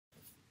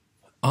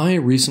I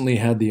recently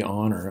had the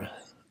honor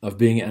of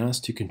being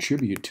asked to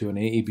contribute to an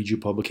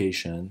AAPG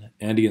publication,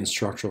 Andean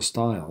Structural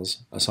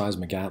Styles, a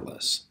seismic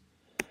atlas.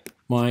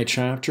 My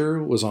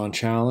chapter was on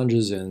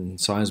challenges in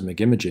seismic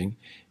imaging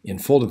in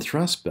fold and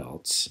thrust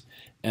belts,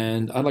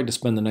 and I'd like to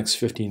spend the next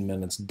 15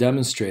 minutes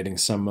demonstrating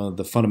some of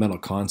the fundamental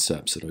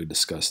concepts that we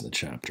discuss in the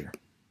chapter.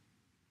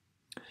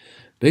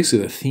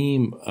 Basically, the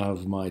theme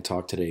of my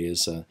talk today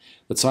is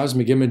that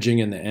seismic imaging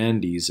in the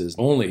Andes is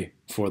only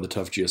for the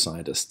tough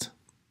geoscientist.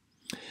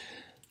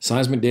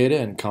 Seismic data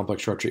in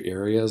complex structure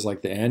areas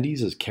like the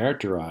Andes is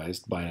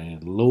characterized by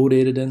low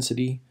data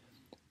density,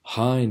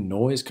 high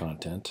noise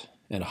content,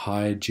 and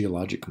high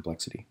geologic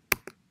complexity.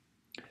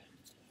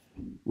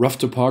 Rough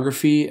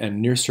topography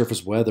and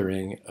near-surface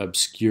weathering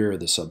obscure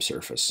the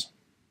subsurface.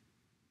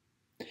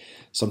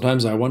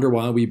 Sometimes I wonder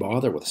why we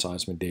bother with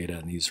seismic data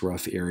in these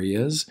rough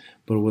areas,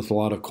 but with a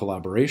lot of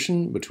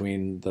collaboration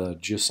between the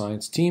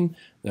geoscience team,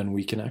 then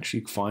we can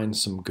actually find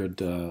some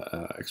good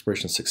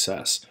exploration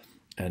success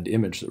and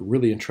image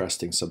really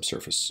interesting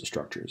subsurface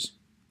structures.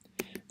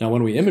 Now,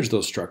 when we image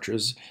those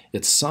structures,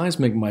 it's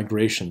seismic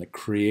migration that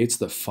creates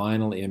the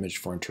final image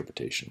for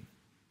interpretation.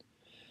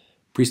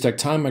 Pre-stack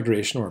time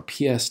migration, or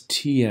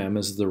PSTM,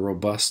 is the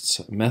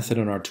robust method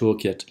in our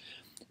toolkit,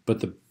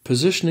 but the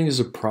positioning is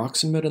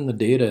approximate and the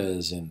data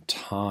is in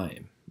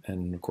time.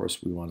 And of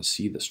course, we want to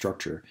see the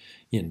structure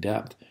in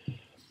depth.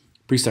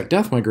 Pre-stack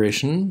depth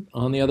migration,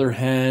 on the other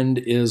hand,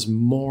 is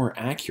more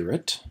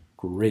accurate,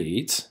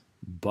 great,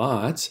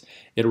 but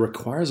it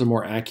requires a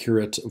more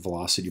accurate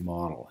velocity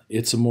model.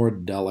 It's a more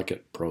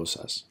delicate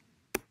process.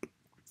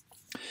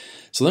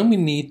 So then we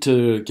need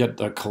to get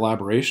a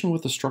collaboration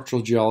with the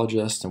structural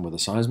geologist and with a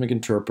seismic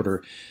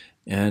interpreter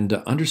and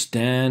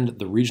understand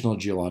the regional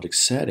geologic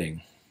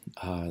setting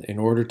in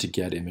order to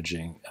get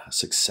imaging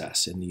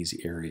success in these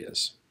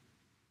areas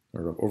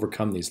or to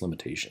overcome these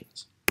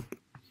limitations.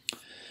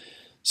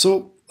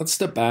 So let's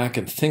step back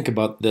and think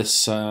about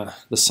this, the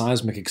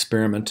seismic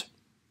experiment.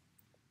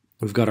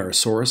 We've got our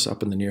source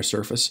up in the near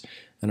surface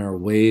and our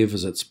wave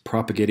as it's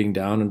propagating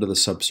down into the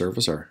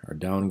subsurface, our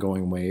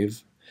downgoing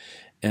wave.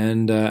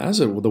 And as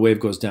the wave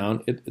goes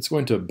down, it's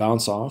going to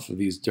bounce off of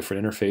these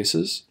different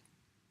interfaces.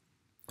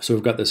 So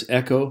we've got this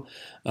echo,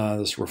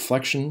 this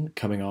reflection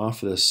coming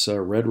off this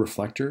red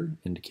reflector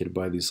indicated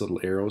by these little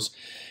arrows.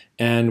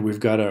 And we've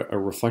got a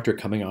reflector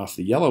coming off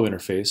the yellow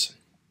interface.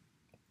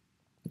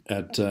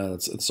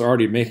 It's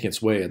already making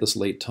its way at this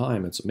late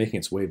time. It's making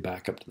its way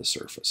back up to the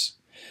surface.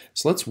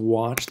 So let's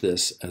watch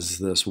this as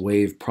this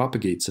wave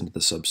propagates into the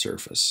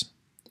subsurface.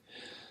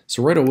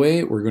 So right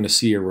away, we're going to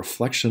see a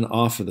reflection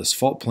off of this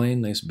fault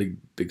plane, nice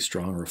big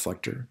strong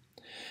reflector.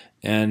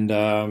 And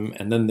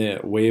then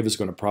the wave is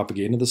going to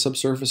propagate into the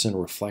subsurface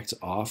and reflect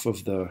off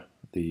of the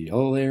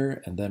yellow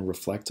layer and then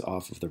reflect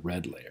off of the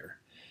red layer.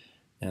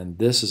 And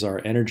this is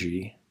our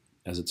energy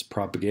as it's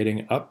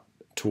propagating up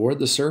toward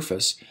the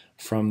surface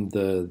from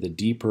the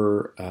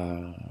deeper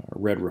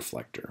red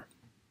reflector.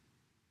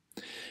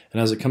 And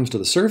as it comes to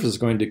the surface, it's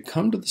going to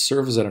come to the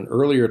surface at an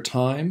earlier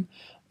time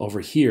over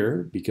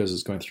here because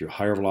it's going through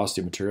higher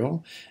velocity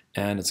material,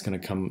 and it's going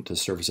to come to the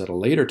surface at a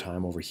later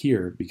time over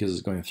here because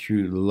it's going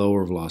through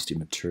lower velocity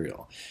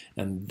material.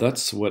 And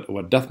that's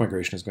what depth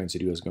migration is going to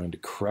do, is going to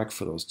correct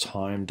for those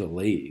time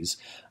delays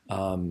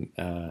and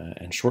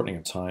shortening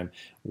of time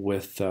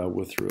with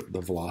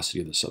the velocity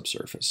of the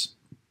subsurface.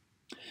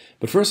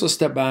 But first, let's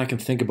step back and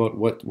think about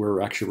what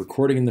we're actually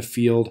recording in the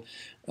field.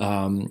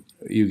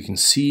 You can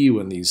see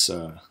when these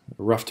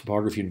rough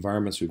topography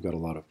environments, we've got a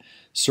lot of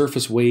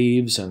surface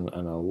waves and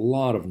a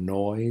lot of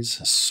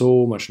noise,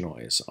 so much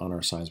noise on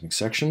our seismic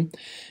section.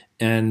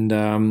 And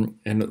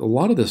a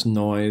lot of this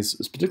noise,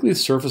 particularly the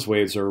surface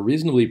waves, are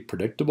reasonably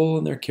predictable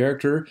in their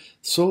character,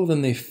 so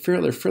then they're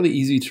fairly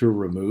easy to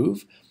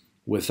remove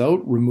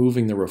without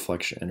removing the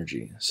reflection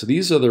energy. So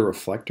these are the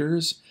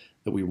reflectors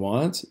that we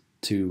want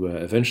to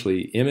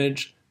eventually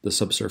image the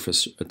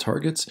subsurface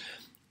targets,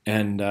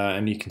 and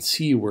you can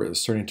see we're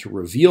starting to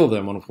reveal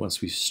them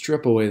once we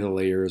strip away the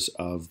layers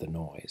of the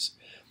noise.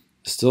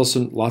 Still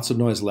lots of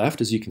noise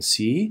left, as you can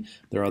see.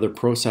 There are other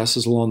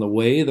processes along the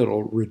way that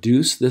will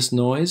reduce this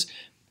noise,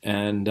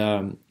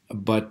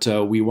 but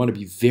we want to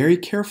be very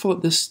careful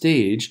at this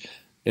stage.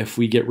 If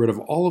we get rid of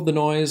all of the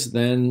noise,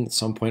 then at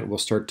some point we'll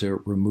start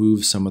to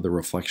remove some of the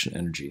reflection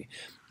energy.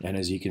 And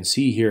as you can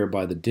see here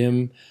by the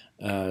dim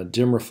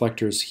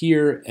reflectors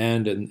here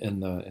and in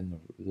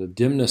the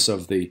dimness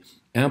of the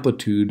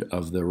amplitude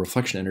of the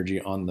reflection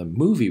energy on the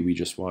movie we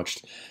just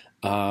watched,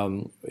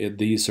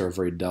 these are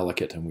very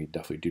delicate and we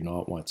definitely do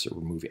not want to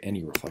remove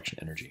any reflection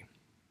energy.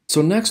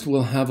 So next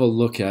we'll have a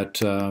look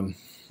at a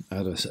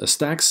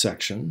stack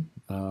section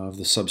of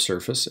the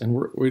subsurface,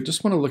 and we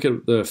just want to look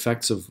at the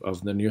effects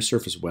of the near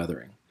surface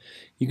weathering.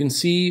 You can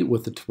see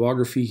with the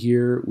topography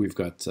here, we've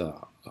got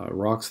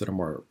rocks that are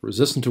more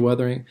resistant to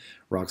weathering,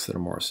 rocks that are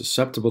more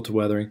susceptible to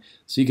weathering.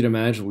 So you can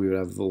imagine we would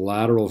have the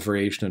lateral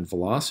variation in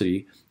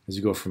velocity as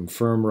you go from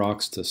firm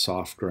rocks to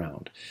soft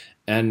ground.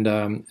 And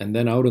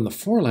then out on the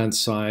foreland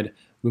side,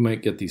 we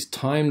might get these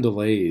time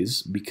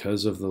delays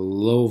because of the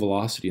low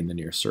velocity in the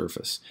near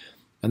surface.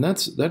 And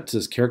that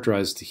is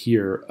characterized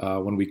here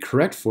when we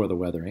correct for the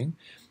weathering.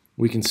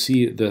 We can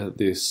see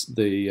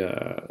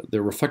the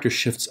reflector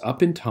shifts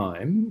up in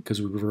time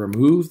because we've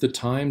removed the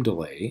time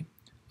delay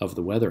of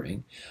the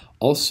weathering.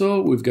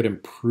 Also, we've got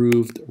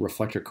improved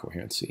reflector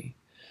coherency.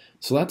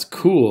 So that's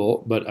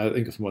cool, but I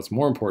think what's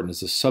more important is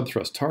the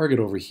subthrust target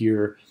over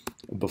here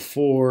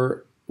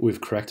before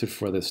we've corrected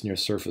for this near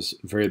surface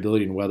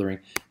variability in weathering,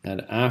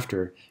 and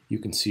after, you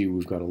can see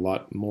we've got a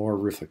lot more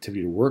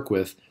reflectivity to work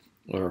with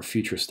or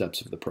future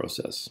steps of the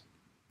process.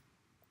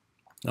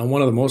 Now,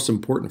 one of the most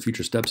important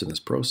future steps in this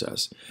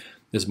process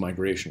is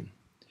migration.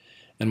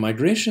 And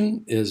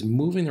migration is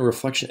moving the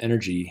reflection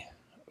energy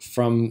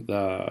from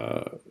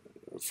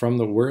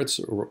where it's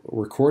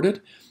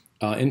recorded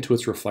into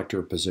its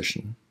reflector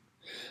position.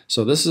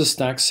 So this is a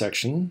stacked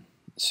section.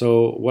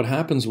 So what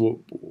happens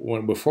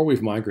before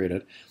we've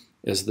migrated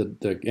is the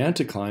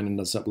anticline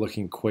ends up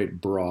looking quite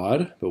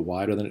broad, but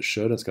wider than it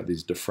should. It's got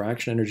these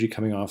diffraction energy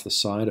coming off the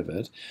side of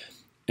it.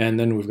 And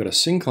then we've got a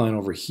syncline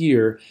over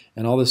here,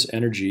 and all this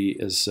energy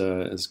is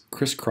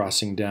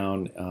crisscrossing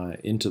down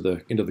into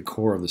the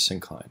core of the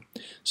syncline.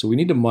 So we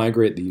need to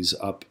migrate these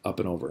up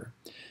and over.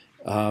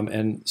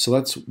 And so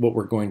that's what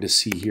we're going to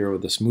see here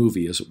with this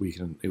movie, is we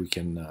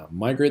can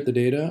migrate the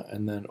data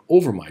and then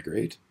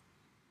over-migrate,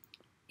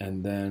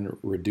 and then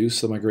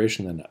reduce the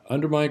migration, then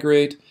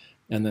under-migrate,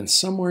 and then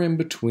somewhere in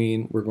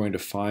between we're going to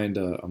find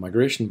a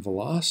migration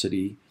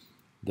velocity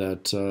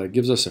that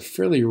gives us a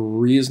fairly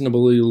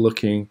reasonably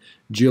looking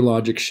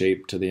geologic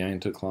shape to the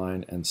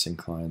anticline and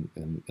syncline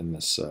in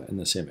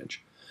this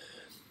image.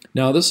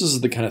 Now, this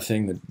is the kind of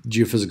thing that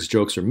geophysics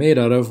jokes are made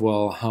out of.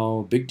 Well,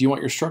 how big do you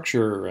want your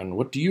structure, and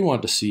what do you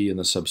want to see in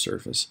the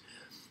subsurface?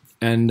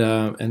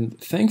 And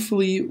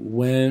thankfully,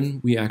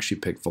 when we actually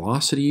pick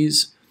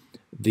velocities,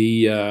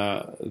 the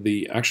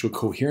actual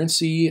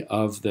coherency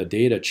of the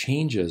data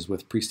changes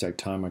with pre-stacked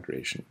time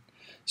migration.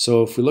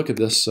 So if we look at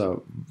this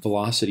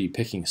velocity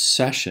picking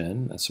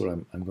session, that's what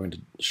I'm going to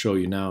show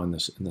you now in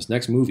this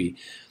next movie.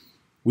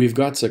 We've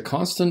got a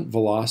constant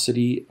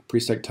velocity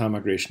pre-stacked time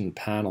migration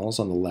panels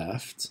on the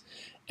left,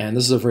 and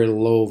this is a very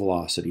low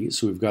velocity.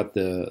 So we've got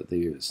the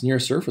near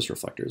surface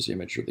reflectors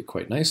imaged really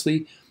quite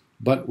nicely,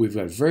 but we've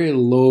got very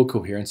low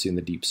coherency in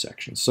the deep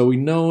section. So we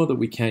know that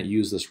we can't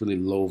use this really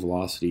low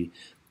velocity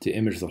to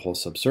image the whole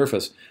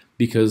subsurface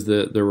because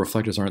the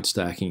reflectors aren't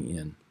stacking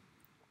in.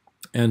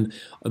 And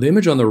the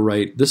image on the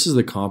right, this is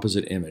the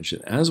composite image.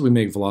 And as we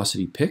make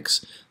velocity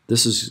picks,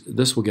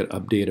 this will get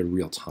updated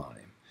real time.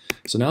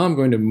 So now I'm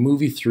going to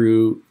move you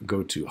through,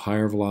 go to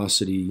higher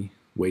velocity,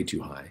 way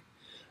too high,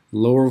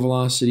 lower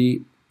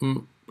velocity,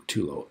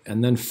 too low,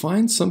 and then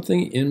find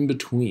something in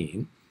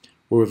between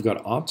where we've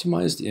got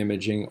optimized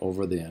imaging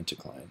over the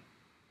anticline.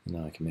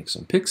 Now I can make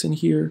some picks in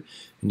here,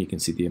 and you can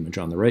see the image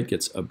on the right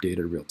gets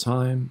updated real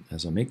time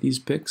as I make these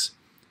picks.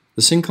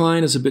 The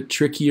syncline is a bit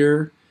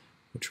trickier.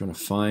 We're trying to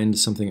find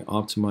something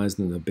optimized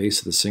in the base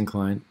of the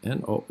syncline,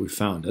 and oh, we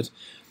found it.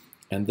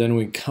 And then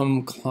we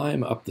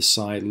climb up the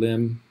side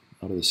limb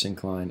out of the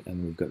syncline,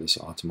 and we've got this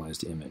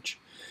optimized image.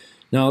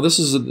 Now this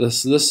is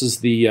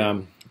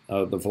the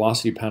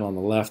velocity panel on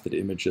the left that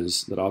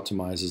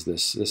optimizes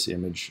this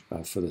image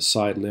for the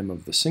side limb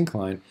of the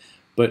syncline,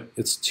 but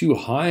it's too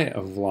high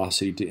of a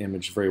velocity to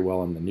image very well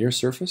on the near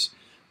surface.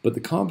 But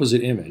the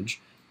composite image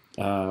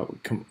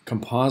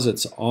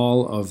composites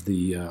all of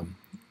the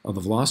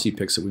velocity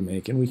picks that we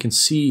make, and we can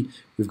see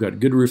we've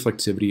got good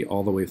reflectivity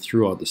all the way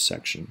throughout the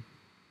section.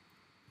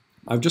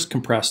 I've just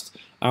compressed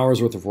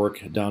hours worth of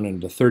work down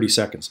into 30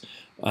 seconds.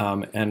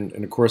 And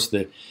of course,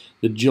 the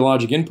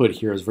geologic input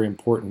here is very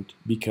important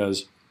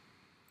because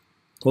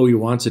what we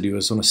want to do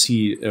is want to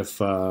see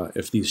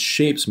if these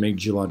shapes make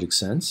geologic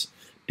sense.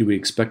 Do we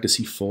expect to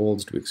see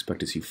folds? Do we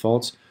expect to see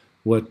faults?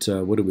 What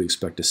do we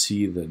expect to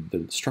see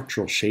the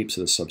structural shapes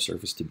of the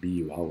subsurface to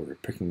be while we're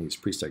picking these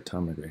pre-stacked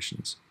time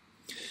migrations?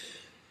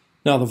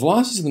 Now, the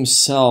velocities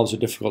themselves are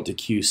difficult to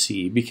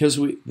QC because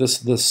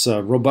this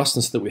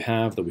robustness that we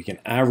have, that we can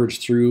average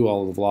through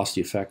all of the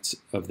velocity effects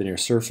of the near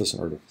surface in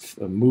order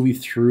to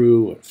move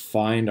through and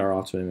find our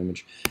optimum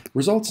image,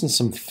 results in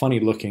some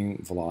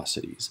funny-looking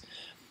velocities.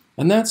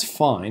 And that's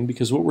fine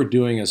because what we're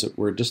doing is that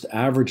we're just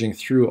averaging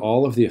through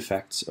all of the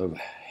effects of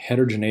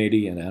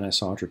heterogeneity and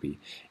anisotropy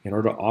in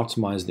order to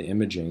optimize the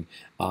imaging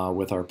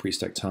with our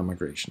pre-stacked time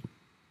migration.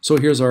 So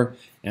here's our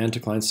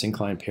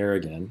anticline-syncline pair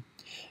again.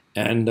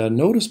 And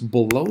notice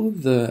below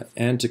the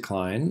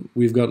anticline,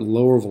 we've got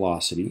lower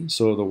velocity.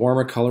 So the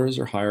warmer colors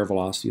are higher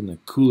velocity and the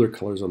cooler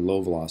colors are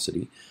low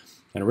velocity.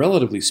 And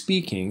relatively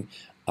speaking,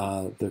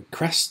 the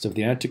crest of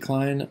the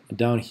anticline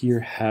down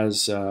here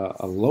has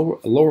a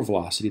lower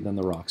velocity than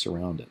the rocks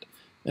around it.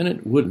 And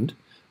it wouldn't.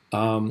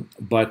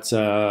 But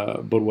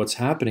what's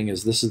happening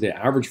is this is the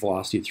average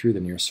velocity through the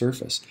near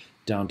surface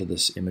down to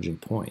this imaging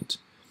point.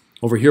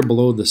 Over here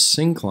below the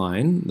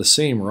syncline, the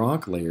same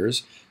rock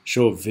layers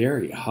show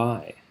very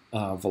high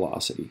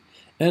velocity.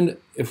 And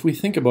if we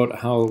think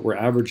about how we're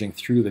averaging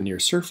through the near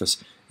surface,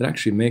 it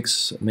actually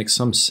makes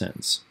some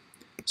sense.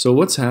 So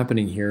what's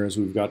happening here is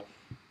we've got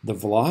the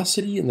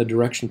velocity in the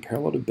direction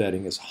parallel to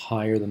bedding is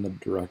higher than the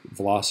direct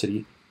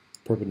velocity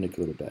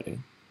perpendicular to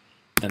bedding.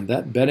 And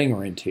that bedding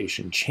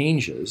orientation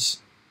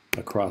changes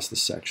across the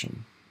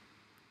section.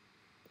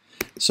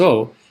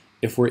 So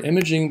if we're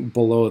imaging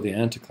below the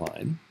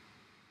anticline,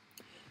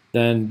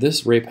 then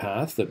this ray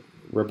path that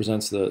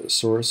represents the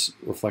source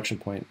reflection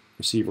point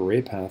receiver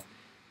ray path,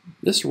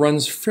 this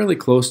runs fairly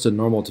close to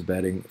normal to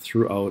bedding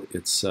throughout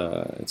its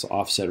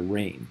offset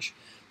range.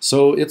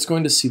 So it's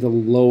going to see the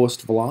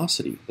lowest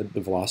velocity,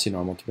 the velocity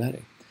normal to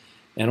bedding.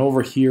 And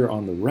over here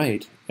on the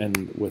right,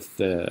 and with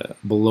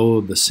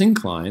below the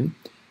syncline,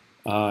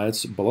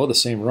 it's below the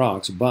same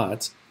rocks,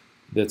 but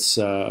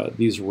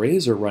these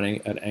rays are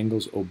running at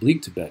angles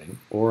oblique to bedding,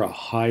 or a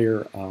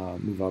higher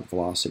move-out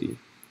velocity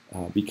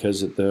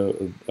because of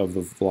the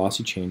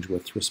velocity change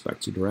with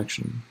respect to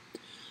direction.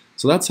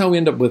 So that's how we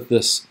end up with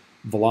this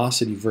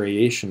velocity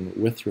variation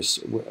with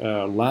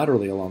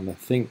laterally along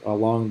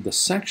the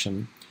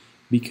section,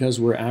 because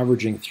we're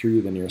averaging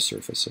through the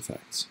near-surface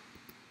effects.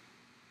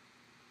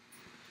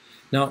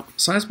 Now,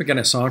 seismic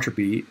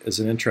anisotropy is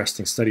an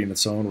interesting study in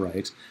its own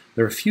right.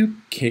 There are a few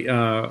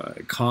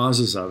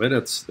causes of it.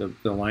 It's the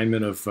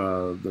alignment of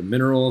the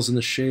minerals in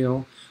the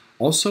shale,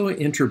 also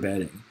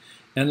interbedding.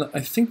 And I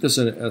think there's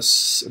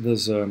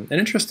an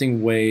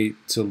interesting way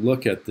to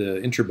look at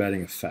the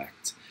interbedding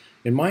effect.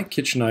 In my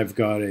kitchen, I've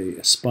got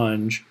a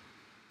sponge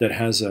that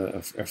has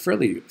a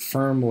fairly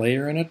firm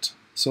layer in it.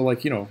 So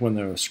like, when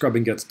the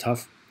scrubbing gets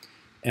tough.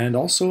 And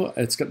also,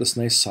 it's got this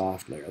nice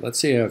soft layer. Let's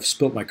say I've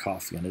spilt my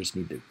coffee and I just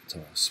need to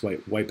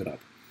wipe it up.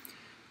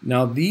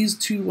 Now, these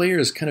two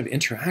layers kind of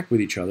interact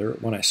with each other.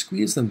 When I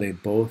squeeze them, they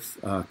both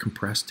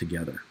compress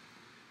together.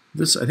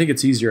 I think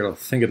it's easier to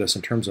think of this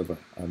in terms of a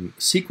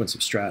sequence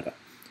of strata.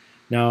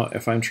 Now,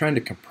 if I'm trying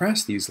to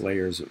compress these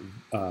layers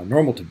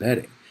normal to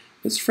bedding,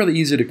 it's fairly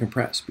easy to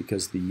compress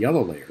because the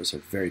yellow layers are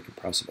very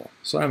compressible.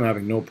 So I'm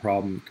having no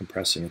problem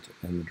compressing it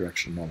in the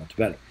direction normal to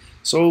bedding.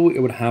 So it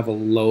would have a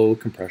low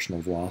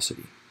compressional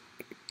velocity.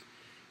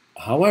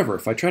 However,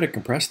 if I try to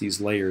compress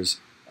these layers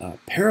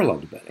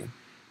parallel to bedding,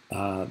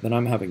 then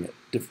I'm having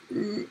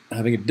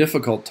a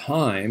difficult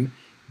time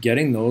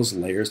getting those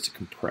layers to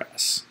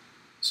compress.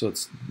 So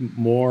it's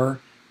more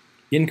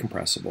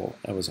incompressible.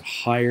 It was a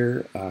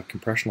higher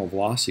compressional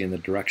velocity in the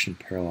direction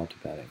parallel to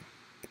bedding.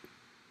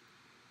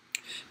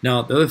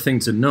 Now, the other thing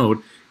to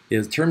note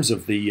is in terms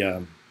of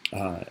the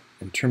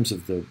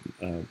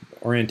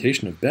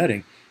orientation of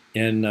bedding,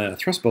 in a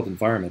thrust belt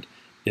environment,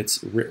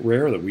 it's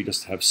rare that we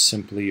just have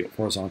simply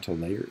horizontal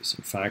layers.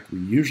 In fact, we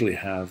usually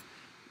have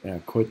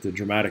quite the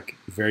dramatic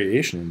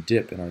variation and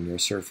dip in our near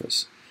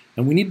surface.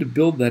 And we need to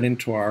build that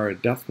into our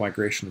depth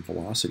migration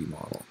velocity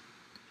model.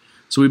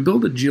 So we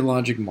build a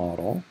geologic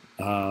model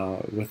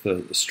with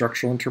a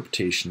structural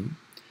interpretation,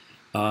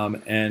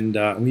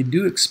 and we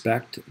do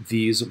expect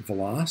these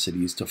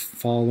velocities to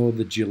follow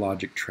the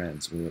geologic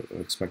trends. We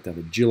expect to have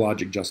a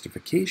geologic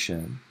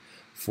justification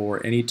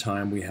for any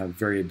time we have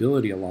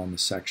variability along the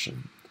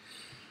section.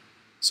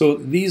 So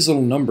these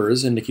little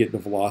numbers indicate the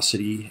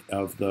velocity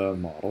of the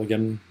model.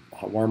 Again,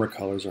 warmer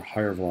colors are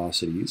higher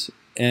velocities,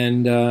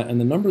 and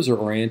the numbers are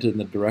oriented in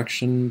the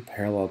direction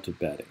parallel to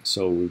bedding.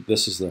 So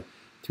this is the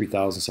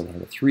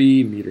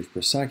 3,703 meters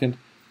per second,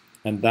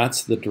 and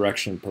that's the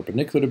direction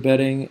perpendicular to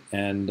bedding,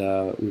 and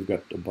we've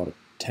got about a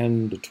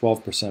 10 to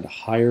 12%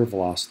 higher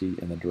velocity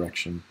in the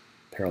direction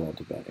parallel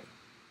to bedding.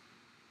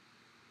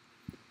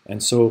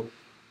 And so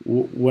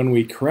when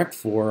we correct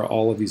for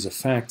all of these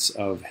effects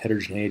of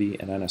heterogeneity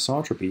and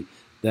anisotropy,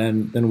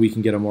 then we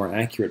can get a more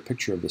accurate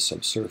picture of the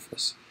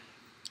subsurface.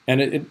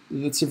 And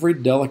it's a very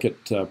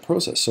delicate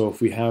process. So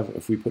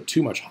if we put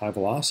too much high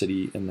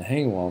velocity in the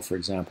hanging wall, for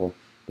example,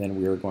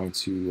 then we are going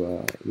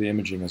to the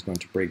imaging is going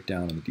to break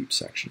down in the deep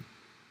section.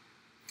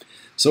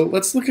 So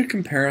let's look at a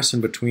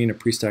comparison between a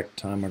pre-stack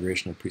time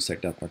migration and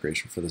pre-stack depth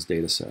migration for this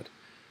data set.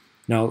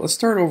 Now let's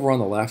start over on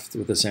the left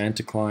with this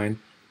anticline.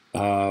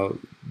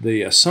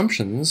 The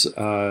assumptions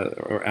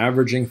are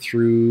averaging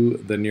through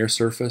the near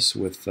surface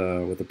with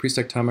the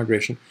pre-stack time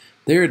migration.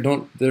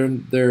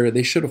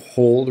 They should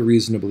hold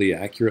reasonably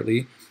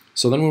accurately.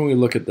 So then when we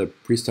look at the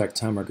pre-stack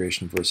time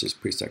migration versus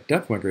pre-stack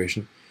depth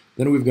migration,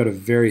 then we've got a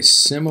very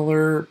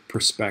similar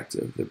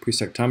perspective. The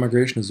pre-stack time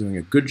migration is doing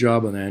a good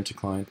job on the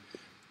anticline,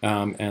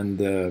 and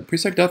the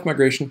pre-stack depth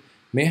migration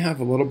may have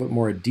a little bit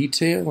more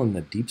detail in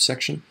the deep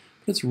section.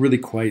 It's really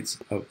quite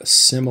a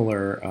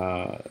similar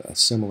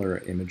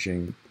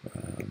imaging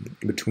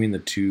between the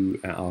two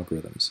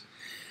algorithms.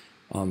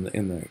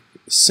 In the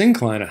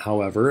syncline,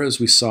 however, as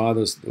we saw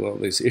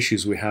these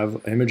issues we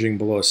have imaging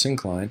below a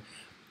syncline,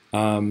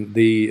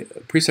 the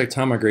pre-stack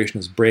time migration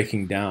is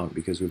breaking down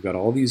because we've got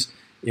all these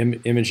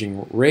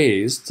imaging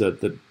rays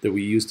that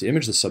we use to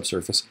image the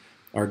subsurface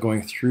are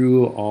going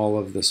through all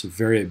of this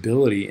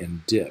variability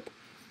and dip.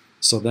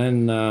 So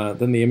then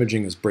the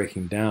imaging is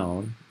breaking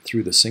down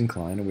through the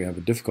syncline, and we have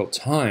a difficult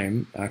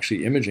time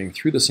actually imaging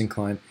through the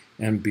syncline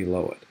and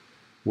below it.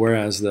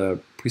 Whereas the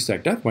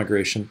pre-stack depth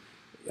migration,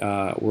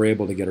 we're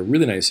able to get a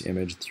really nice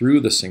image through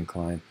the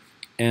syncline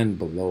and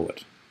below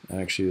it.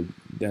 And actually,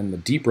 then the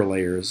deeper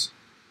layers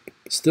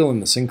still in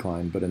the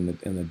syncline, but in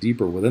the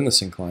deeper within the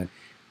syncline.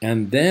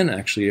 And then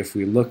actually, if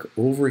we look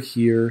over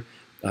here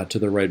to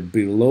the right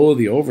below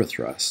the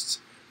overthrusts,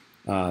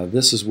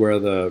 this is where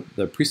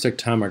the pre-stack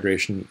time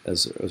migration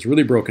is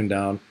really broken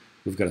down.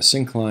 We've got a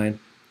syncline,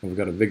 and we've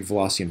got a big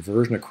velocity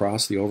inversion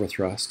across the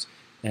overthrust,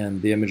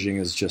 and the imaging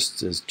is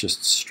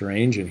just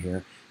strange in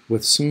here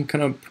with some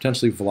kind of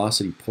potentially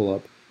velocity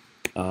pull-up.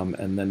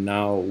 And then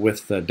now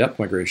with the depth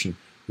migration,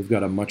 we've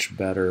got a much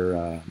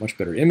better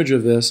image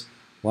of this.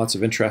 Lots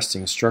of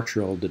interesting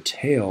structural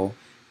detail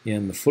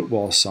in the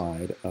footwall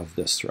side of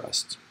this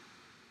thrust.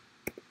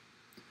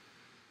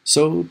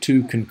 So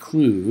to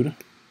conclude,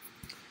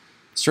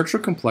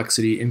 structural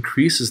complexity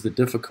increases the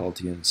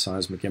difficulty in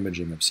seismic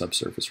imaging of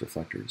subsurface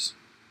reflectors.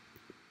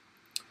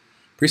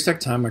 Pre-stack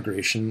time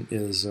migration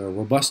is a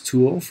robust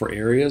tool for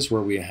areas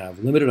where we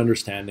have limited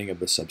understanding of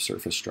the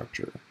subsurface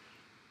structure.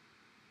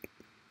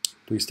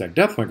 Pre-stack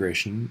depth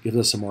migration gives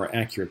us a more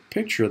accurate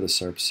picture of the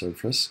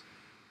subsurface,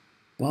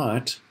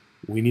 but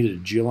we need a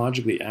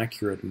geologically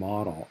accurate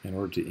model in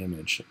order to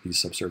image these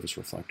subsurface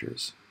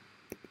reflectors.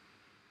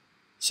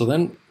 So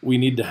then we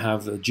need to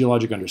have a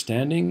geologic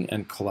understanding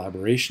and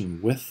collaboration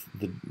with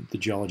the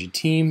geology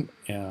team,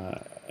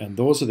 and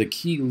those are the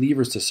key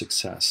levers to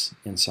success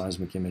in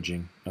seismic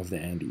imaging of the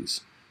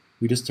Andes.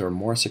 We just are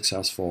more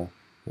successful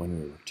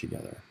when we work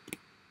together.